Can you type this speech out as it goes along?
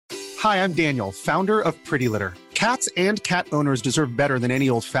Hi, I'm Daniel, founder of Pretty Litter. Cats and cat owners deserve better than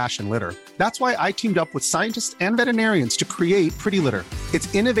any old-fashioned litter. That's why I teamed up with scientists and veterinarians to create Pretty Litter.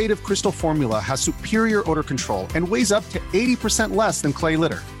 Its innovative crystal formula has superior odor control and weighs up to 80% less than clay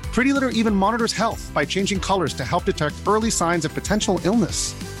litter. Pretty Litter even monitors health by changing colors to help detect early signs of potential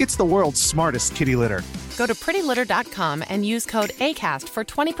illness. It's the world's smartest kitty litter. Go to prettylitter.com and use code ACAST for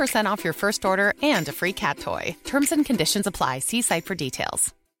 20% off your first order and a free cat toy. Terms and conditions apply. See site for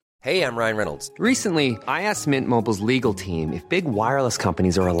details. Hey, I'm Ryan Reynolds. Recently, I asked Mint Mobile's legal team if big wireless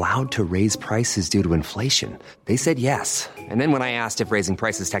companies are allowed to raise prices due to inflation. They said yes. And then when I asked if raising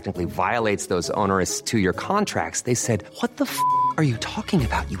prices technically violates those onerous two-year contracts, they said, "What the f*** are you talking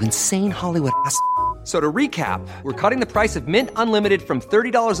about, you insane Hollywood ass?" So to recap, we're cutting the price of Mint Unlimited from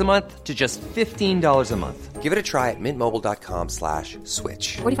 $30 a month to just $15 a month. Give it a try at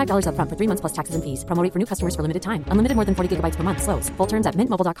mintmobile.com/switch. $45 up front for 3 months plus taxes and fees. Promo rate for new customers for limited time. Unlimited more than 40 gigabytes per month. Slows full terms at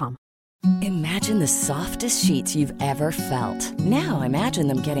mintmobile.com. Imagine the softest sheets you've ever felt. Now imagine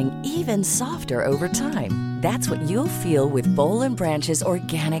them getting even softer over time. That's what you'll feel with Boll & Branch's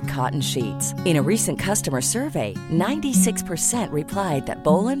organic cotton sheets. In a recent customer survey, 96% replied that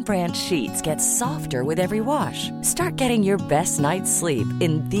Boll & Branch sheets get softer with every wash. Start getting your best night's sleep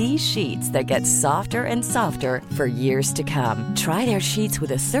in these sheets that get softer and softer for years to come. Try their sheets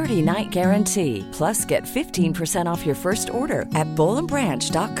with a 30-night guarantee. Plus, get 15% off your first order at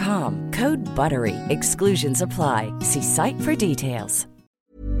bollandbranch.com. Code BUTTERY. Exclusions apply. See site for details.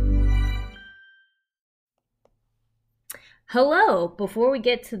 Hello! Before we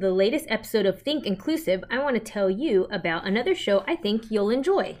get to the latest episode of Think Inclusive, I want to tell you about another show I think you'll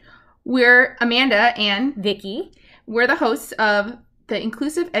enjoy. We're Amanda and Vicky. We're the hosts of the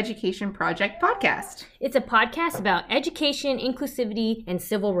Inclusive Education Project podcast. It's a podcast about education, inclusivity, and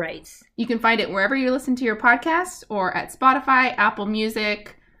civil rights. You can find it wherever you listen to your podcasts or at Spotify, Apple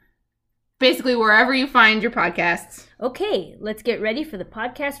Music, basically wherever you find your podcasts. Okay, let's get ready for the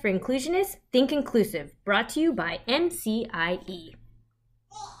podcast for inclusionists, Think Inclusive, brought to you by MCIE.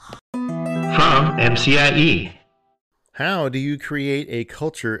 From MCIE. How do you create a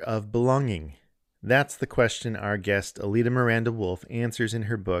culture of belonging? That's the question our guest Alida Miranda Wolf answers in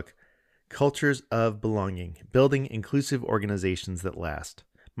her book, Cultures of Belonging, Building Inclusive Organizations That Last.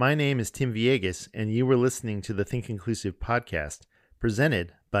 My name is Tim Villegas, and you were listening to the Think Inclusive podcast,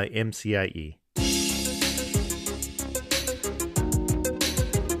 presented by MCIE.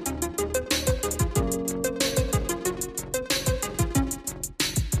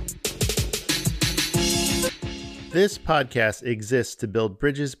 This podcast exists to build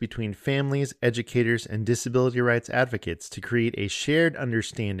bridges between families, educators, and disability rights advocates to create a shared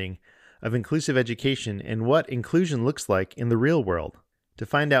understanding of inclusive education and what inclusion looks like in the real world. To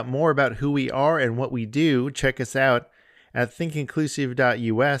find out more about who we are and what we do, check us out at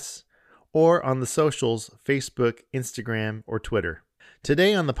thinkinclusive.us or on the socials, Facebook, Instagram, or Twitter.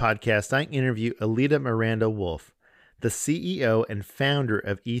 Today on the podcast, I interview Alida Miranda Wolf, the CEO and founder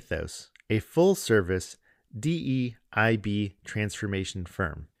of Ethos, a full-service DEIB transformation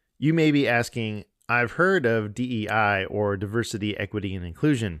firm. You may be asking, I've heard of DEI or diversity, equity, and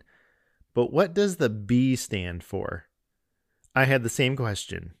inclusion, but what does the B stand for? I had the same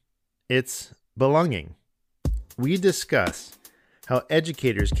question. It's belonging. We discuss how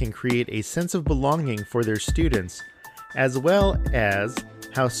educators can create a sense of belonging for their students, as well as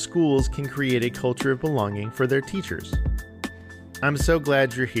how schools can create a culture of belonging for their teachers. I'm so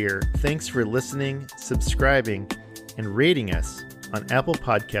glad you're here. Thanks for listening, subscribing, and rating us on Apple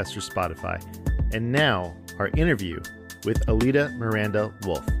Podcasts or Spotify. And now, our interview with Alida Miranda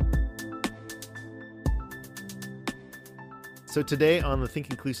Wolf. So today on the Think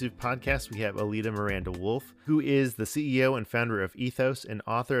Inclusive podcast, we have Alida Miranda Wolf, who is the CEO and founder of Ethos and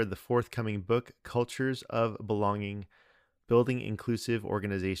author of the forthcoming book, Cultures of Belonging, Building Inclusive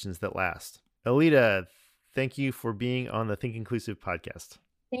Organizations That Last. Alida, thank you for being on the Think Inclusive podcast.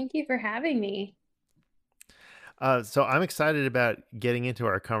 Thank you for having me. So I'm excited about getting into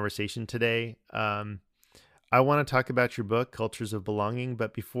our conversation today. I want to talk about your book, Cultures of Belonging,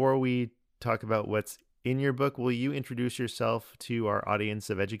 but before we talk about what's in your book, will you introduce yourself to our audience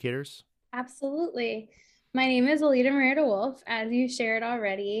of educators? Absolutely. My name is Alida Miranda Wolf, as you shared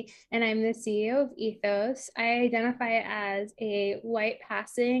already, and I'm the CEO of Ethos. I identify as a white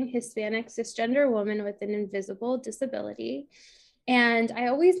passing Hispanic cisgender woman with an invisible disability. And I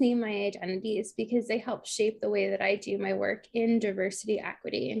always name my identities because they help shape the way that I do my work in diversity,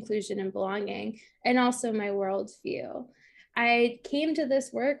 equity, inclusion, and belonging, and also my worldview. I came to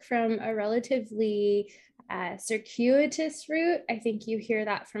this work from a relatively circuitous route. I think you hear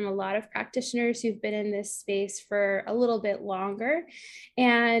that from a lot of practitioners who've been in this space for a little bit longer.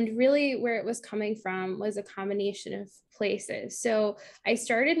 And really where it was coming from was a combination of places. So I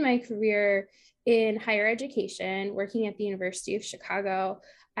started my career in higher education, working at the University of Chicago.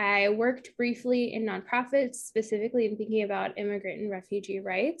 I worked briefly in nonprofits, specifically in thinking about immigrant and refugee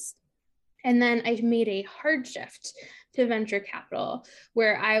rights. And then I made a hard shift to venture capital,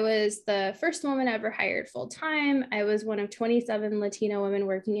 where I was the first woman ever hired full-time. I was one of 27 Latino women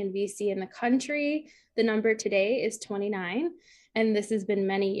working in VC in the country. The number today is 29, and this has been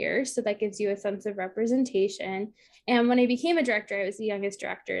many years. So that gives you a sense of representation. And when I became a director, I was the youngest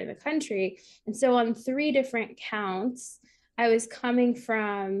director in the country. And so on 3 different counts, I was coming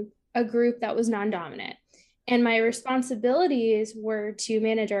from a group that was non-dominant. And my responsibilities were to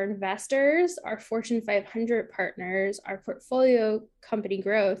manage our investors, our Fortune 500 partners, our portfolio company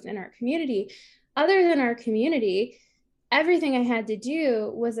growth, and our community. Other than our community, everything I had to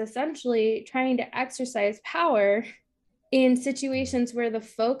do was essentially trying to exercise power in situations where the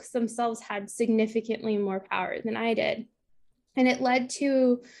folks themselves had significantly more power than I did. And it led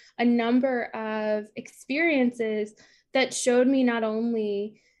to a number of experiences that showed me not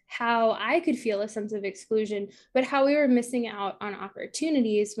only how I could feel a sense of exclusion, but how we were missing out on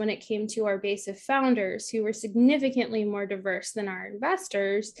opportunities when it came to our base of founders who were significantly more diverse than our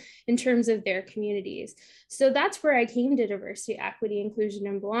investors in terms of their communities. So that's where I came to diversity, equity, inclusion,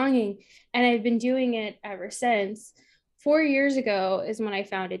 and belonging. And I've been doing it ever since. 4 years ago is when I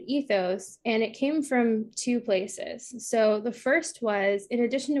founded Ethos, and it came from 2 places. So the first was, in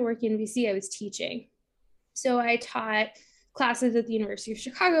addition to working in VC, I was teaching. So I taught classes at the University of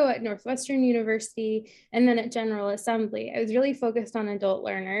Chicago, at Northwestern University, and then at General Assembly. I was really focused on adult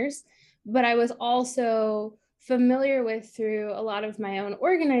learners, but I was also familiar with, through a lot of my own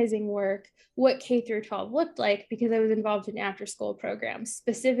organizing work, what K through 12 looked like, because I was involved in after-school programs,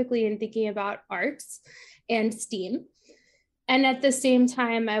 specifically in thinking about arts and STEAM. And at the same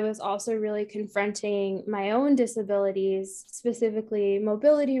time, I was also really confronting my own disabilities, specifically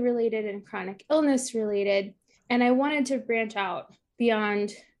mobility related and chronic illness related. And I wanted to branch out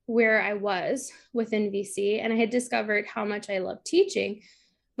beyond where I was within VC. And I had discovered how much I love teaching,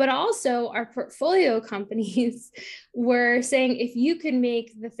 but also our portfolio companies were saying, if you can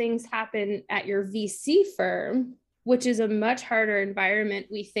make the things happen at your VC firm, which is a much harder environment,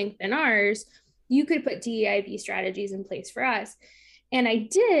 we think, than ours, you could put DEIB strategies in place for us. And I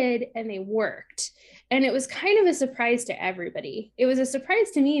did, and they worked. And it was kind of a surprise to everybody. It was a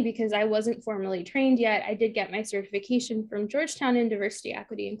surprise to me because I wasn't formally trained yet. I did get my certification from Georgetown in diversity,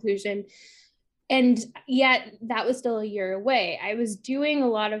 equity, inclusion. And yet that was still a year away. I was doing a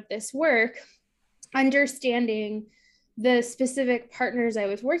lot of this work, understanding the specific partners I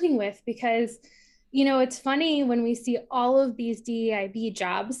was working with, because it's funny when we see all of these DEIB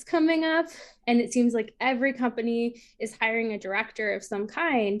jobs coming up, and it seems like every company is hiring a director of some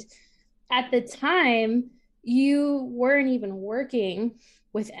kind. At the time, you weren't even working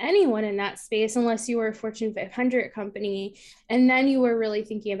with anyone in that space unless you were a Fortune 500 company. And then you were really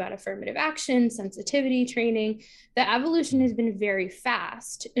thinking about affirmative action, sensitivity training. The evolution has been very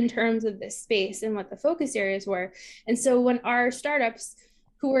fast in terms of this space and what the focus areas were. And so when our startups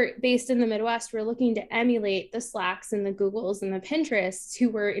who were based in the Midwest were looking to emulate the Slacks and the Googles and the Pinterests who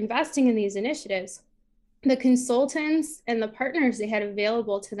were investing in these initiatives, the consultants and the partners they had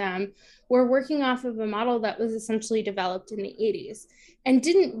available to them were working off of a model that was essentially developed in the 80s and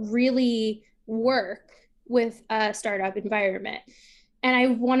didn't really work with a startup environment. And I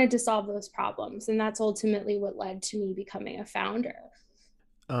wanted to solve those problems. And that's ultimately what led to me becoming a founder.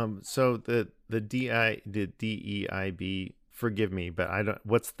 So the DEIB, forgive me, but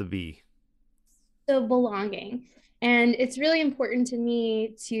what's the B? So belonging. And it's really important to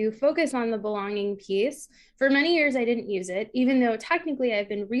me to focus on the belonging piece. For many years, I didn't use it, even though technically I've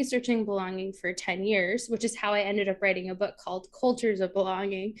been researching belonging for 10 years, which is how I ended up writing a book called Cultures of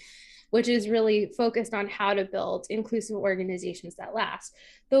Belonging, which is really focused on how to build inclusive organizations that last.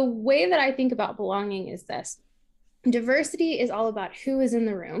 The way that I think about belonging is this. Diversity is all about who is in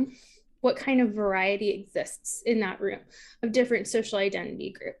the room, what kind of variety exists in that room of different social identity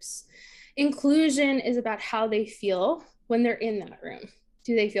groups. Inclusion is about how they feel when they're in that room.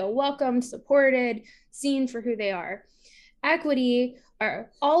 Do they feel welcomed, supported, seen for who they are? Equity are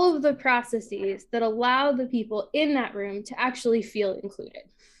all of the processes that allow the people in that room to actually feel included.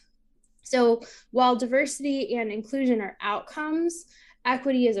 So while diversity and inclusion are outcomes,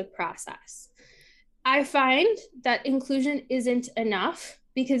 equity is a process. I find that inclusion isn't enough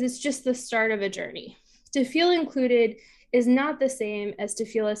because it's just the start of a journey. To feel included is not the same as to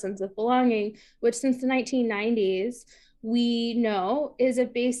feel a sense of belonging, which since the 1990s, we know is a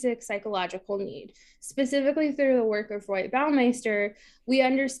basic psychological need. Specifically through the work of Roy Baumeister, we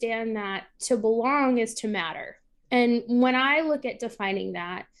understand that to belong is to matter. And when I look at defining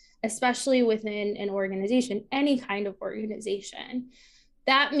that, especially within an organization, any kind of organization,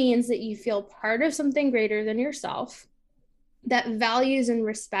 that means that you feel part of something greater than yourself, that values and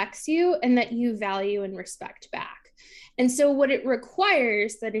respects you, and that you value and respect back. And so what it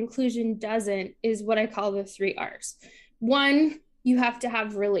requires that inclusion doesn't is what I call the 3 R's. One, you have to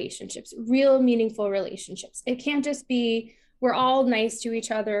have relationships, real meaningful relationships. It can't just be, we're all nice to each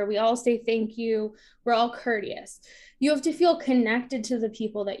other, we all say thank you, we're all courteous. You have to feel connected to the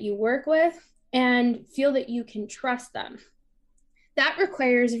people that you work with and feel that you can trust them. That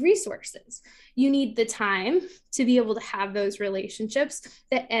requires resources. You need the time to be able to have those relationships,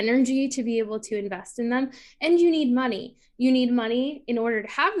 the energy to be able to invest in them, and you need money. You need money in order to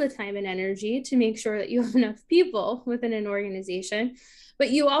have the time and energy to make sure that you have enough people within an organization,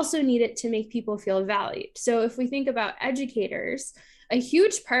 but you also need it to make people feel valued. So if we think about educators, a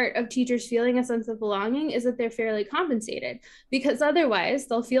huge part of teachers feeling a sense of belonging is that they're fairly compensated, because otherwise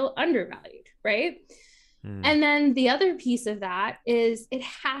they'll feel undervalued, right? And then the other piece of that is it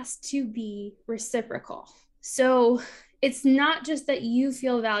has to be reciprocal. So it's not just that you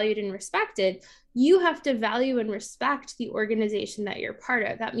feel valued and respected, you have to value and respect the organization that you're part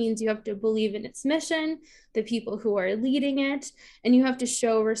of. That means you have to believe in its mission, the people who are leading it, and you have to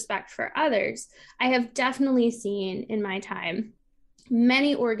show respect for others. I have definitely seen in my time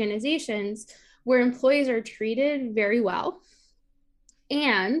many organizations where employees are treated very well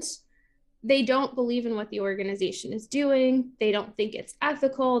and they don't believe in what the organization is doing. They don't think it's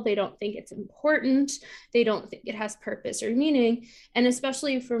ethical. They don't think it's important. They don't think it has purpose or meaning. And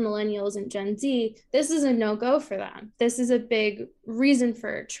especially for millennials and Gen Z, this is a no-go for them. This is a big reason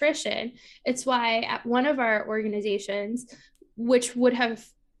for attrition. It's why at one of our organizations, which would have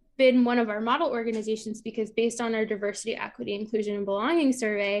been one of our model organizations, because based on our diversity, equity, inclusion, and belonging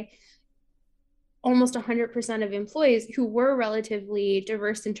survey, almost 100% of employees who were relatively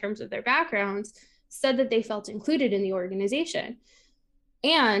diverse in terms of their backgrounds said that they felt included in the organization.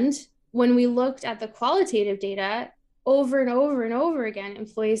 And when we looked at the qualitative data, over and over and over again,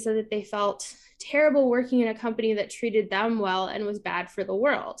 employees said that they felt terrible working in a company that treated them well and was bad for the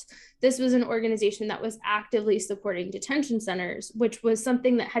world. This was an organization that was actively supporting detention centers, which was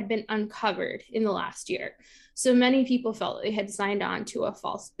something that had been uncovered in the last year. So many people felt they had signed on to a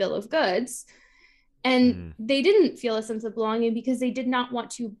false bill of goods. And they didn't feel a sense of belonging because they did not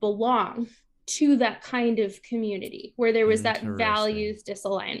want to belong to that kind of community where there was that values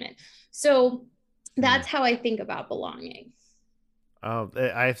disalignment. So that's how I think about belonging. Oh,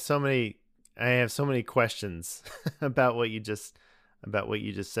 I have so many questions about what you just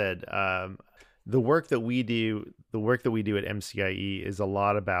said. The work that we do at MCIE is a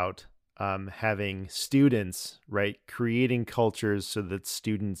lot about having students, right, creating cultures so that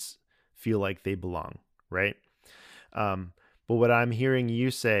students feel like they belong, right? But what I'm hearing you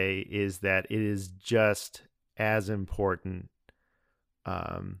say is that it is just as important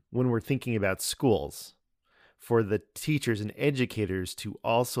when we're thinking about schools for the teachers and educators to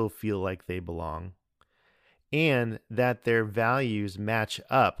also feel like they belong, and that their values match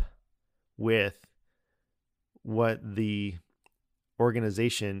up with what the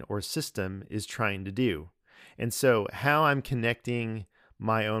organization or system is trying to do. And so how I'm connecting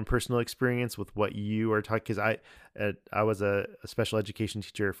my own personal experience with what you are talking, because I was a special education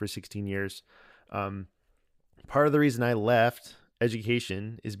teacher for 16 years. Part of the reason I left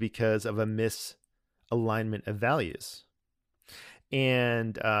education is because of a misalignment of values.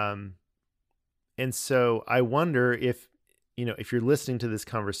 And so I wonder if you're listening to this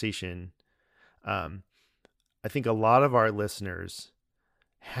conversation, I think a lot of our listeners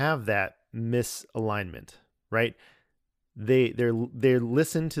have that misalignment, right? They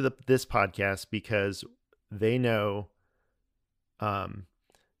listen to this podcast because they know,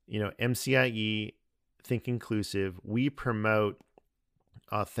 MCIE Think Inclusive, we promote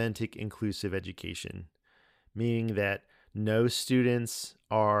authentic, inclusive education, meaning that no students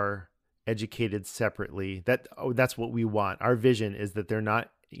are educated separately. That's what we want. Our vision is that they're not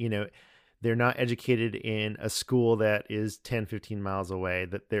educated in a school that is 10, 15 miles away,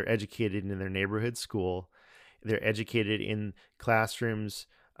 that they're educated in their neighborhood school. They're educated in classrooms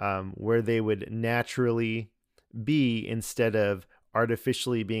where they would naturally be instead of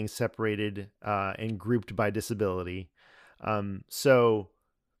artificially being separated and grouped by disability. So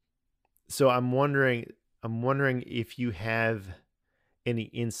I'm wondering if you have any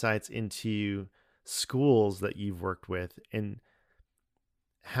insights into schools that you've worked with and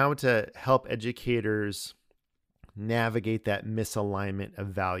how to help educators navigate that misalignment of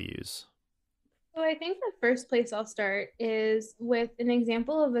values? So I think the first place I'll start is with an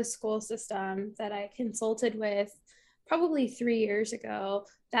example of a school system that I consulted with probably 3 years ago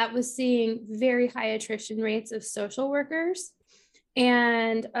that was seeing very high attrition rates of social workers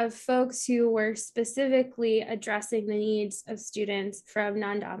and of folks who were specifically addressing the needs of students from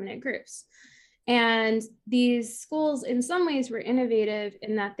non-dominant groups. And these schools, in some ways, were innovative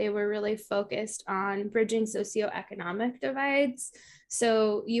in that they were really focused on bridging socioeconomic divides.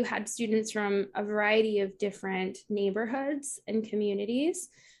 So you had students from a variety of different neighborhoods and communities,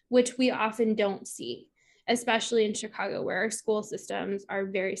 which we often don't see, especially in Chicago, where our school systems are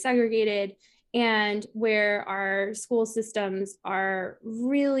very segregated and where our school systems are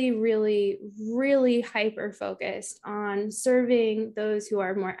really, really, really hyper focused on serving those who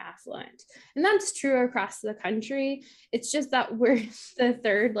are more affluent. And that's true across the country. It's just that we're the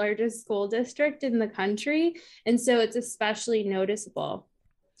third largest school district in the country. And so it's especially noticeable.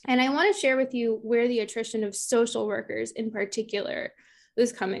 And I want to share with you where the attrition of social workers in particular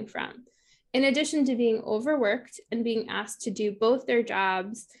was coming from. In addition to being overworked and being asked to do both their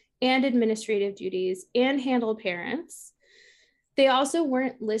jobs and administrative duties and handle parents, they also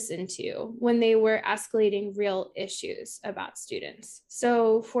weren't listened to when they were escalating real issues about students.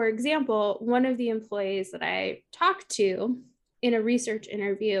 So, for example, one of the employees that I talked to in a research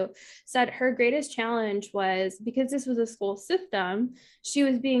interview said her greatest challenge was because this was a school system, she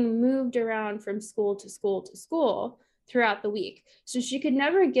was being moved around from school to school to school throughout the week. So she could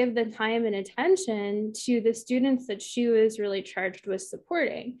never give the time and attention to the students that she was really charged with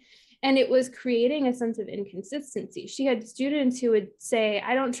supporting. And it was creating a sense of inconsistency. She had students who would say,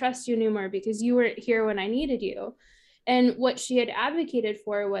 I don't trust you anymore because you weren't here when I needed you. And what she had advocated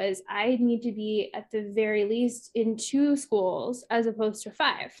for was, I need to be at the very least in 2 schools as opposed to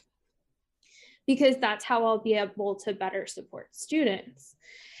 5, because that's how I'll be able to better support students.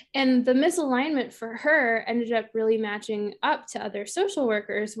 And the misalignment for her ended up really matching up to other social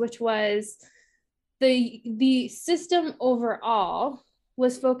workers, which was the system overall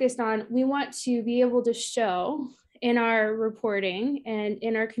was focused on, we want to be able to show in our reporting and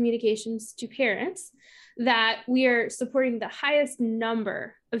in our communications to parents that we are supporting the highest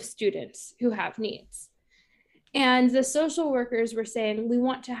number of students who have needs. And the social workers were saying, we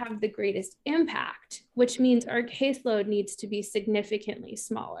want to have the greatest impact, which means our caseload needs to be significantly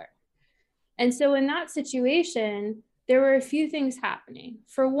smaller. And so in that situation, there were a few things happening.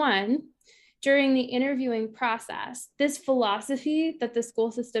 For one, during the interviewing process, this philosophy that the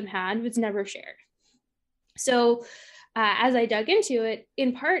school system had was never shared. So as I dug into it,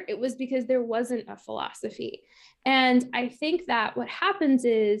 in part, it was because there wasn't a philosophy. And I think that what happens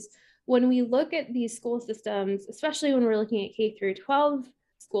is when we look at these school systems, especially when we're looking at K through 12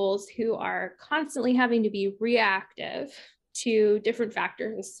 schools who are constantly having to be reactive to different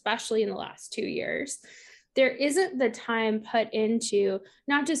factors, especially in the last 2 years, there isn't the time put into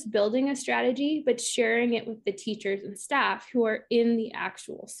not just building a strategy, but sharing it with the teachers and staff who are in the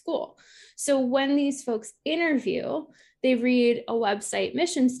actual school. So when these folks interview, they read a website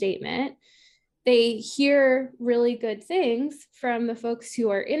mission statement, they hear really good things from the folks who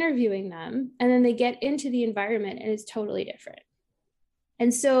are interviewing them, and then they get into the environment and it's totally different.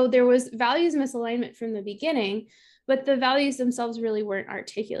 And so there was values misalignment from the beginning, but the values themselves really weren't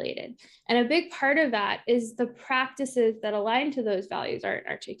articulated. And a big part of that is the practices that align to those values aren't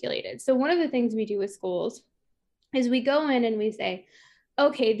articulated. So one of the things we do with schools is we go in and we say,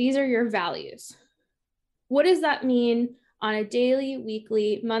 okay, these are your values. What does that mean on a daily,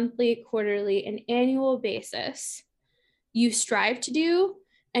 weekly, monthly, quarterly, and annual basis you strive to do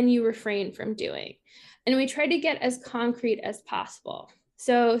and you refrain from doing? And we try to get as concrete as possible.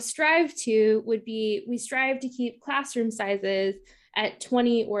 So strive to would be, we strive to keep classroom sizes at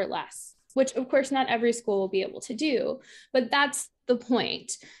 20 or less, which of course not every school will be able to do, but that's the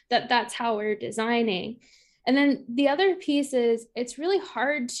point, that that's how we're designing. And then the other piece is it's really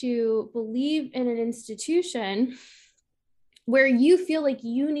hard to believe in an institution where you feel like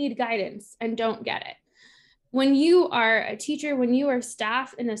you need guidance and don't get it. When you are a teacher, when you are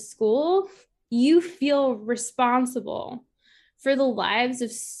staff in a school, you feel responsible for the lives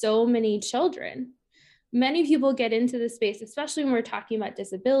of so many children. Many people get into the space, especially when we're talking about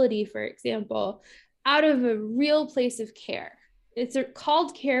disability, for example, out of a real place of care. It's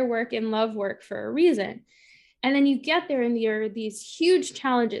called care work and love work for a reason. And then you get there and there are these huge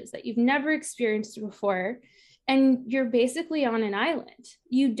challenges that you've never experienced before. And you're basically on an island.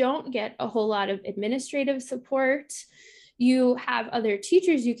 You don't get a whole lot of administrative support. You have other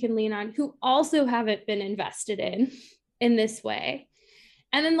teachers you can lean on who also haven't been invested in this way.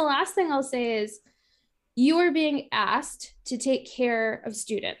 And then the last thing I'll say is you are being asked to take care of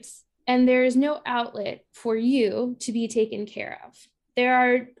students, and there is no outlet for you to be taken care of. There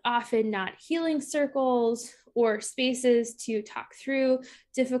are often not healing circles or spaces to talk through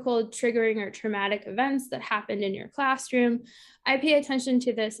difficult, triggering, or traumatic events that happened in your classroom. I pay attention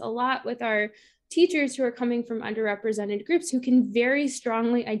to this a lot with our teachers who are coming from underrepresented groups who can very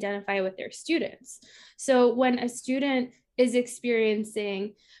strongly identify with their students. So when a student is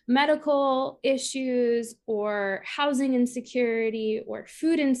experiencing medical issues or housing insecurity or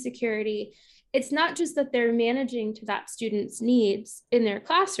food insecurity, it's not just that they're managing to that student's needs in their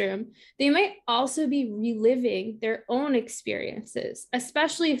classroom, they might also be reliving their own experiences,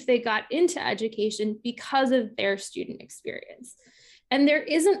 especially if they got into education because of their student experience. And there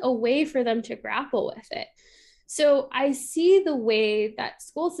isn't a way for them to grapple with it. So I see the way that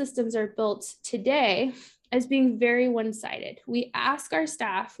school systems are built today as being very one-sided. We ask our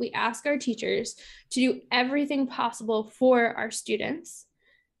staff, we ask our teachers to do everything possible for our students,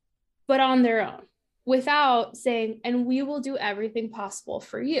 but on their own, without saying, and we will do everything possible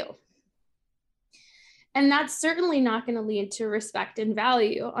for you. And that's certainly not going to lead to respect and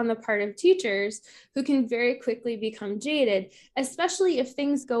value on the part of teachers who can very quickly become jaded, especially if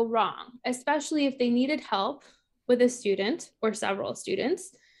things go wrong, especially if they needed help with a student or several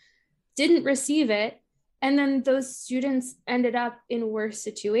students, didn't receive it, and then those students ended up in worse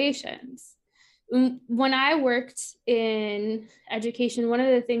situations. When I worked in education, one of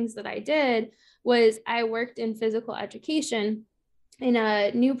the things that I did was I worked in physical education in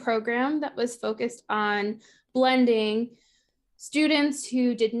a new program that was focused on blending students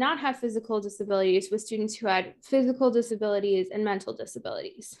who did not have physical disabilities with students who had physical disabilities and mental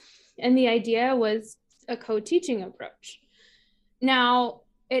disabilities. And the idea was a co-teaching approach. Now,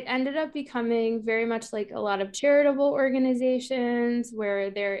 it ended up becoming very much like a lot of charitable organizations where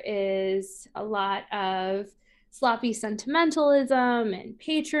there is a lot of sloppy sentimentalism and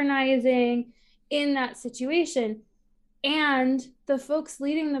patronizing in that situation. And the folks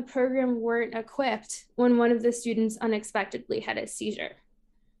leading the program weren't equipped when one of the students unexpectedly had a seizure.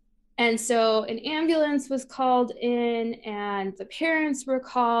 And so an ambulance was called in and the parents were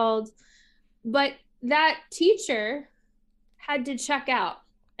called, but that teacher had to check out.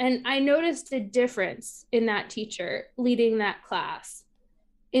 And I noticed a difference in that teacher leading that class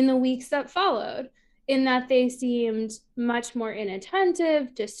in the weeks that followed, in that they seemed much more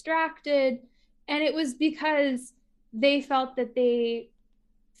inattentive, distracted. And it was because they felt that they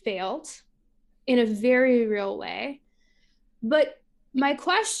failed in a very real way. But my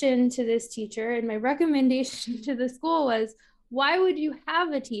question to this teacher and my recommendation to the school was, why would you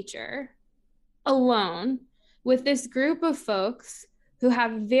have a teacher alone with this group of folks who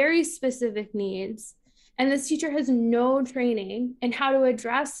have very specific needs, and this teacher has no training in how to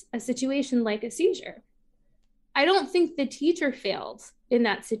address a situation like a seizure? I don't think the teacher failed in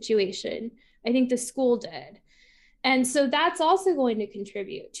that situation. I think the school did. And so that's also going to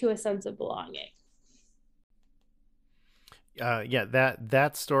contribute to a sense of belonging. Yeah,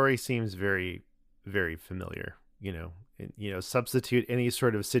 that story seems very, very familiar. Substitute any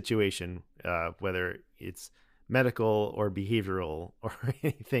sort of situation, whether it's medical or behavioral or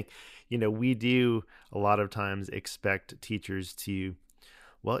anything. We do a lot of times expect teachers to,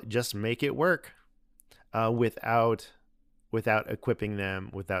 just make it work, without equipping them,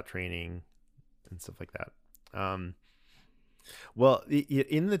 without training and stuff like that. In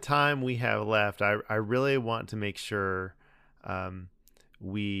the time we have left, I really want to make sure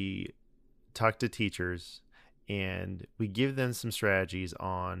we talk to teachers and we give them some strategies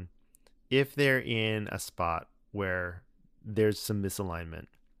on if they're in a spot where there's some misalignment,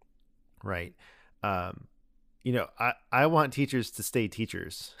 right? I want teachers to stay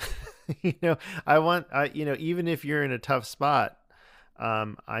teachers. I want, even if you're in a tough spot,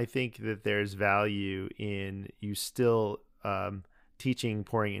 I think that there's value in you still teaching,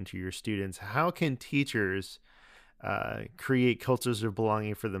 pouring into your students. How can teachers create cultures of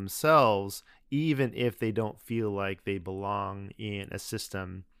belonging for themselves, even if they don't feel like they belong in a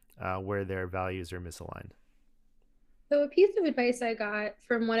system where their values are misaligned? So a piece of advice I got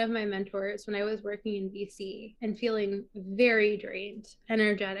from one of my mentors when I was working in BC and feeling very drained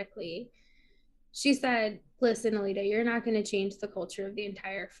energetically, she said, listen, Alita, you're not going to change the culture of the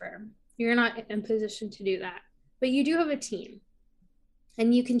entire firm. You're not in a position to do that, but you do have a team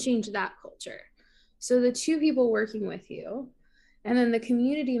and you can change that culture. So the two people working with you and then the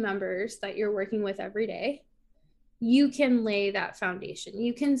community members that you're working with every day, you can lay that foundation.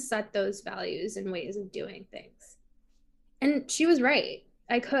 You can set those values and ways of doing things. And she was right.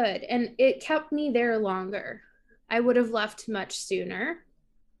 I could. And it kept me there longer. I would have left much sooner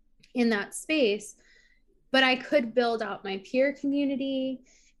in that space, but I could build out my peer community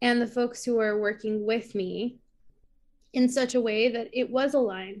and the folks who are working with me in such a way that it was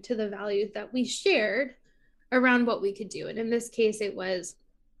aligned to the values that we shared around what we could do. And in this case, it was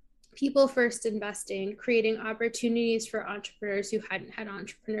people first investing, creating opportunities for entrepreneurs who hadn't had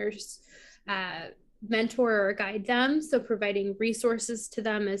entrepreneurs mentor or guide them. So providing resources to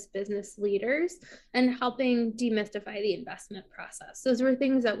them as business leaders and helping demystify the investment process. Those were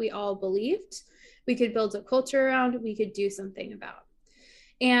things that we all believed we could build a culture around, we could do something about.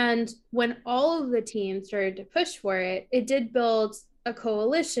 And when all of the teams started to push for it, it did build a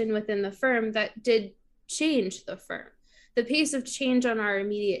coalition within the firm that did change the firm. The pace of change on our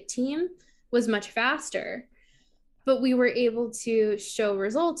immediate team was much faster, but we were able to show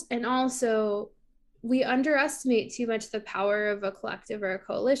results. And also, we underestimate too much the power of a collective or a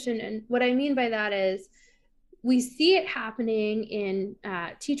coalition. And what I mean by that is we see it happening in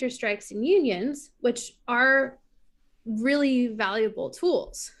teacher strikes and unions, which are really valuable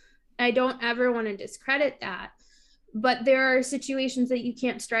tools. I don't ever want to discredit that, but there are situations that you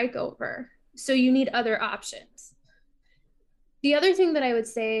can't strike over. So you need other options. The other thing that I would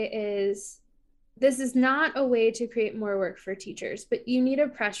say is this is not a way to create more work for teachers, but you need a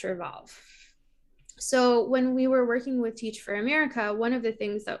pressure valve. So when we were working with Teach for America, one of the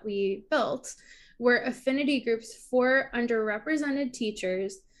things that we built were affinity groups for underrepresented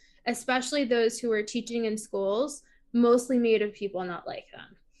teachers, especially those who were teaching in schools mostly made of people not like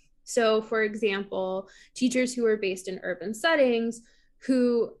them. So for example, teachers who were based in urban settings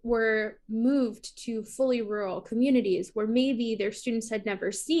who were moved to fully rural communities where maybe their students had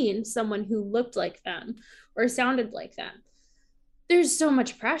never seen someone who looked like them or sounded like them. There's so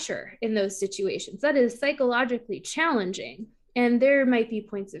much pressure in those situations. That is psychologically challenging. And there might be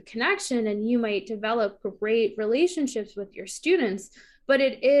points of connection and you might develop great relationships with your students, but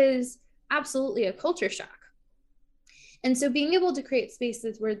it is absolutely a culture shock. And so being able to create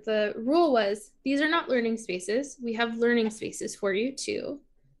spaces where the rule was, these are not learning spaces. We have learning spaces for you too.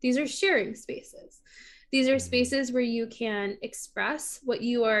 These are sharing spaces. These are spaces where you can express what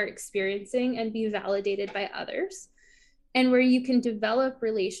you are experiencing and be validated by others, and where you can develop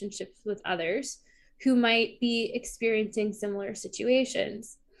relationships with others who might be experiencing similar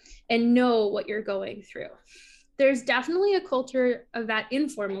situations and know what you're going through. There's definitely a culture of that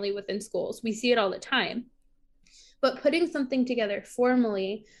informally within schools. We see it all the time. But putting something together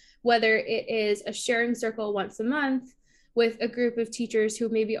formally, whether it is a sharing circle once a month with a group of teachers who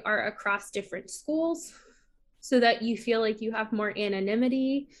maybe are across different schools, so that you feel like you have more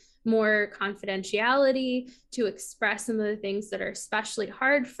anonymity, more confidentiality to express some of the things that are especially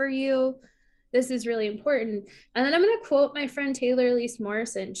hard for you. This is really important. And then I'm going to quote my friend Taylor Elise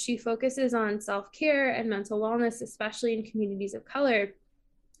Morrison. She focuses on self-care and mental wellness, especially in communities of color.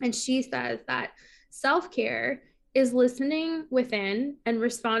 And she says that self-care is listening within and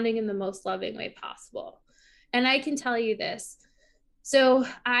responding in the most loving way possible. And I can tell you this. So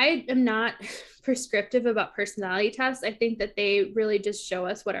I am not prescriptive about personality tests. I think that they really just show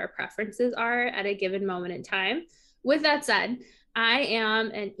us what our preferences are at a given moment in time. With that said, I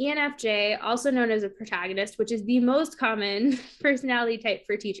am an ENFJ, also known as a protagonist, which is the most common personality type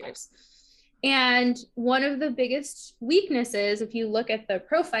for teachers. And one of the biggest weaknesses, if you look at the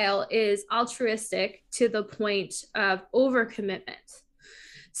profile, is altruistic to the point of overcommitment.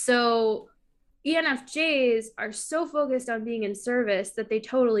 So ENFJs are so focused on being in service that they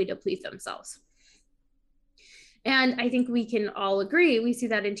totally deplete themselves. And I think we can all agree, we see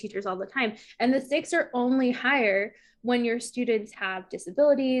that in teachers all the time. And the stakes are only higher when your students have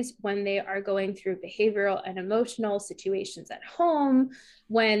disabilities, when they are going through behavioral and emotional situations at home,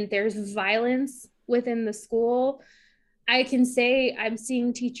 when there's violence within the school. I can say I'm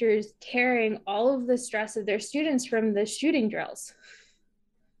seeing teachers carrying all of the stress of their students from the shooting drills.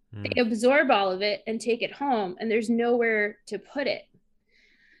 They absorb all of it and take it home, and there's nowhere to put it.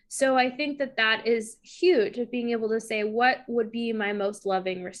 So I think that that is huge, of being able to say, what would be my most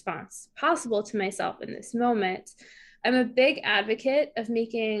loving response possible to myself in this moment? I'm a big advocate of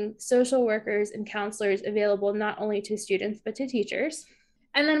making social workers and counselors available not only to students, but to teachers.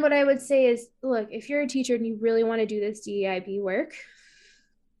 And then what I would say is, look, if you're a teacher and you really want to do this DEIB work,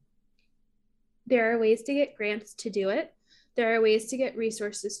 there are ways to get grants to do it. There are ways to get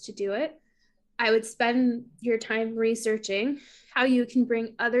resources to do it. I would spend your time researching how you can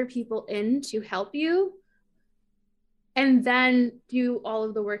bring other people in to help you, and then do all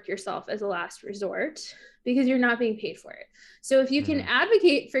of the work yourself as a last resort, because you're not being paid for it. So if you can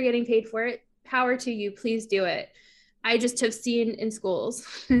advocate for getting paid for it, power to you, please do it. I just have seen in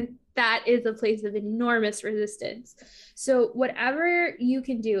schools that is a place of enormous resistance. So whatever you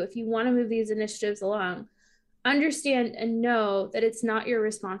can do, if you want to move these initiatives along, understand and know that it's not your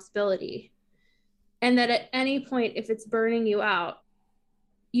responsibility. And that at any point, if it's burning you out,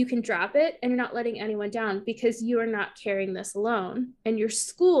 you can drop it and you're not letting anyone down because you are not carrying this alone. And your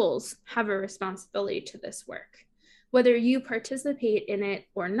schools have a responsibility to this work. Whether you participate in it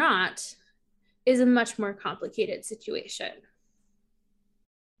or not is a much more complicated situation.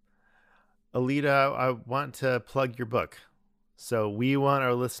 Alita, I want to plug your book. So we want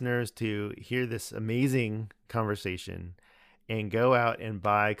our listeners to hear this amazing conversation and go out and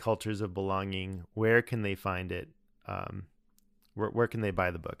buy Cultures of Belonging. Where can they find it? Where can they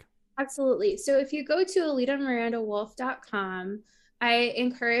buy the book? Absolutely. So if you go to alitamorandawolf.com, I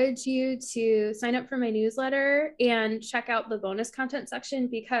encourage you to sign up for my newsletter and check out the bonus content section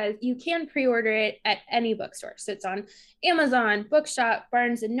because you can pre-order it at any bookstore. So it's on Amazon, Bookshop,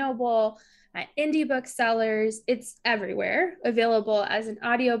 Barnes & Noble, at indie booksellers. It's everywhere, available as an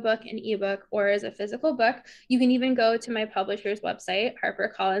audiobook, an ebook, or as a physical book. You can even go to my publisher's website,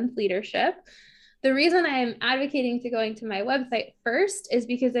 HarperCollins Leadership. The reason I'm advocating to going to my website first is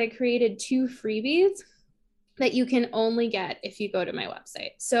because I created 2 freebies that you can only get if you go to my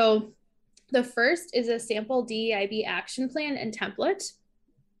website. So the first is a sample DEIB action plan and template.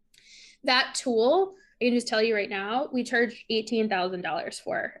 That tool, I can just tell you right now, we charge $18,000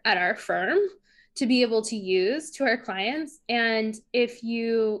 for at our firm to be able to use to our clients. And if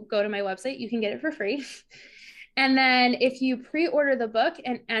you go to my website, you can get it for free. And then if you pre-order the book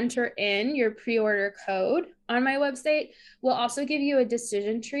and enter in your pre-order code on my website, we'll also give you a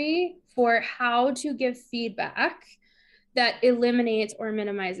decision tree for how to give feedback that eliminates or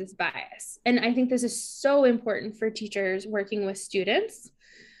minimizes bias. And I think this is so important for teachers working with students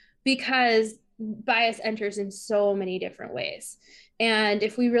because bias enters in so many different ways. And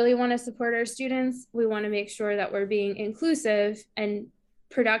if we really want to support our students, we want to make sure that we're being inclusive and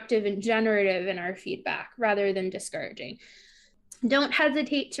productive and generative in our feedback rather than discouraging. Don't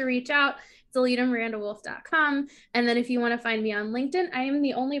hesitate to reach out. It's alitamorandawolf.com. And then if you want to find me on LinkedIn, I am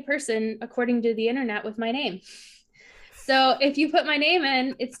the only person, according to the internet, with my name. So if you put my name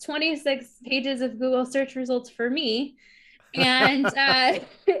in, it's 26 pages of Google search results for me. And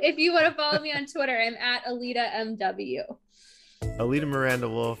if you want to follow me on Twitter, I'm at AlitaMW. Alita Miranda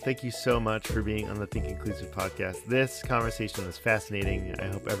Wolf, thank you so much for being on the Think Inclusive podcast. This conversation was fascinating. I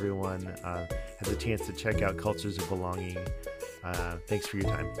hope everyone has a chance to check out Cultures of Belonging. Thanks for your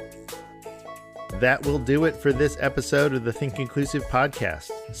time. That will do it for this episode of the Think Inclusive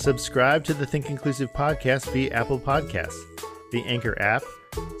podcast. Subscribe to the Think Inclusive podcast via Apple Podcasts, the Anchor app,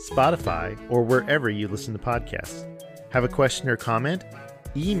 Spotify, or wherever you listen to podcasts. Have a question or comment?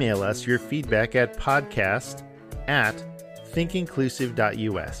 Email us your feedback at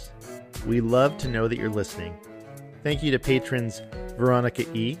podcast@thinkinclusive.us. We love to know that you're listening. Thank you to patrons Veronica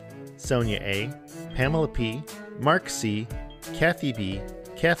E., Sonia A., Pamela P., Mark C., Kathy B.,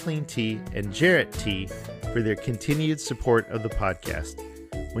 Kathleen T., and Jarrett T. for their continued support of the podcast.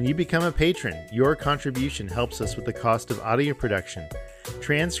 When you become a patron, your contribution helps us with the cost of audio production,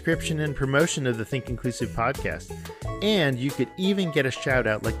 transcription, and promotion of the Think Inclusive podcast, and you could even get a shout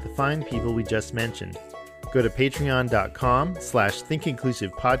out like the fine people we just mentioned. Go to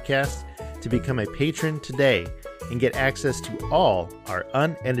patreon.com/thinkinclusivepodcast to become a patron today and get access to all our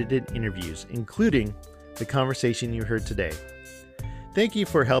unedited interviews, including the conversation you heard today. Thank you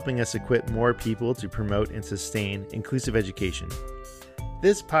for helping us equip more people to promote and sustain inclusive education.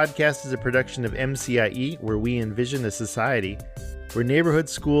 This podcast is a production of MCIE, where we envision a society where neighborhood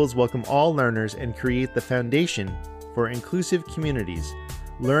schools welcome all learners and create the foundation for inclusive communities.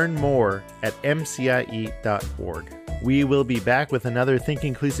 Learn more at mcie.org. We will be back with another Think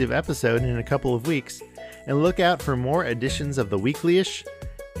Inclusive episode in a couple of weeks, and look out for more editions of the Weekly-ish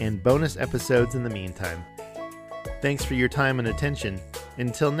and bonus episodes in the meantime. Thanks for your time and attention.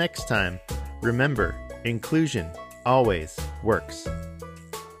 Until next time, remember, inclusion always works.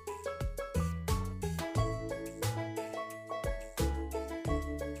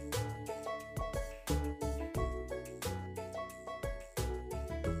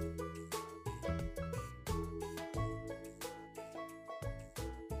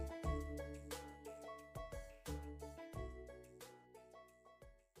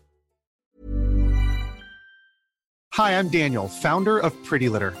 Hi, I'm Daniel, founder of Pretty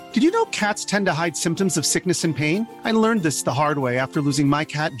Litter. Did you know cats tend to hide symptoms of sickness and pain? I learned this the hard way after losing my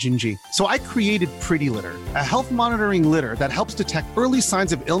cat, Gingy. So I created Pretty Litter, a health monitoring litter that helps detect early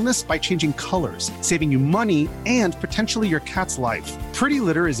signs of illness by changing colors, saving you money and potentially your cat's life. Pretty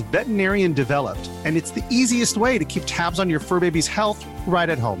Litter is veterinarian developed, and it's the easiest way to keep tabs on your fur baby's health right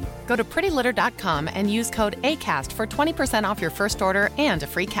at home. Go to prettylitter.com and use code ACAST for 20% off your first order and a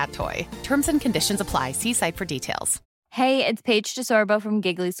free cat toy. Terms and conditions apply. See site for details. Hey, it's Paige DeSorbo from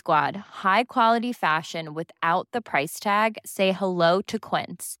Giggly Squad. High quality fashion without the price tag. Say hello to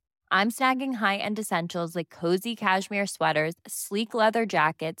Quince. I'm snagging high-end essentials like cozy cashmere sweaters, sleek leather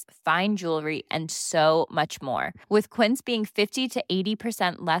jackets, fine jewelry, and so much more. With Quince being 50 to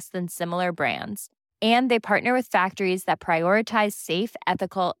 80% less than similar brands. And they partner with factories that prioritize safe,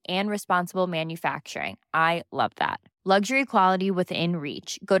 ethical, and responsible manufacturing. I love that. Luxury quality within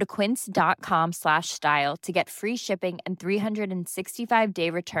reach. Go to quince.com/style to get free shipping and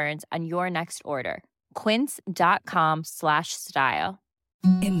 365-day returns on your next order. Quince.com/style.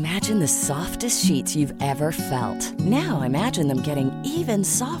 Imagine the softest sheets you've ever felt. Now imagine them getting even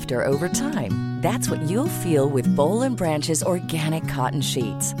softer over time. That's what you'll feel with Boll & Branch's organic cotton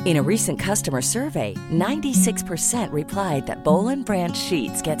sheets. In a recent customer survey, 96% replied that Boll & Branch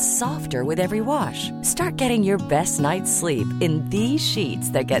sheets get softer with every wash. Start getting your best night's sleep in these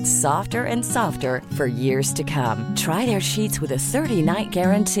sheets that get softer and softer for years to come. Try their sheets with a 30-night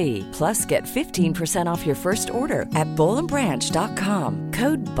guarantee. Plus, get 15% off your first order at bollandbranch.com.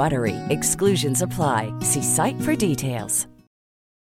 Code BUTTERY. Exclusions apply. See site for details.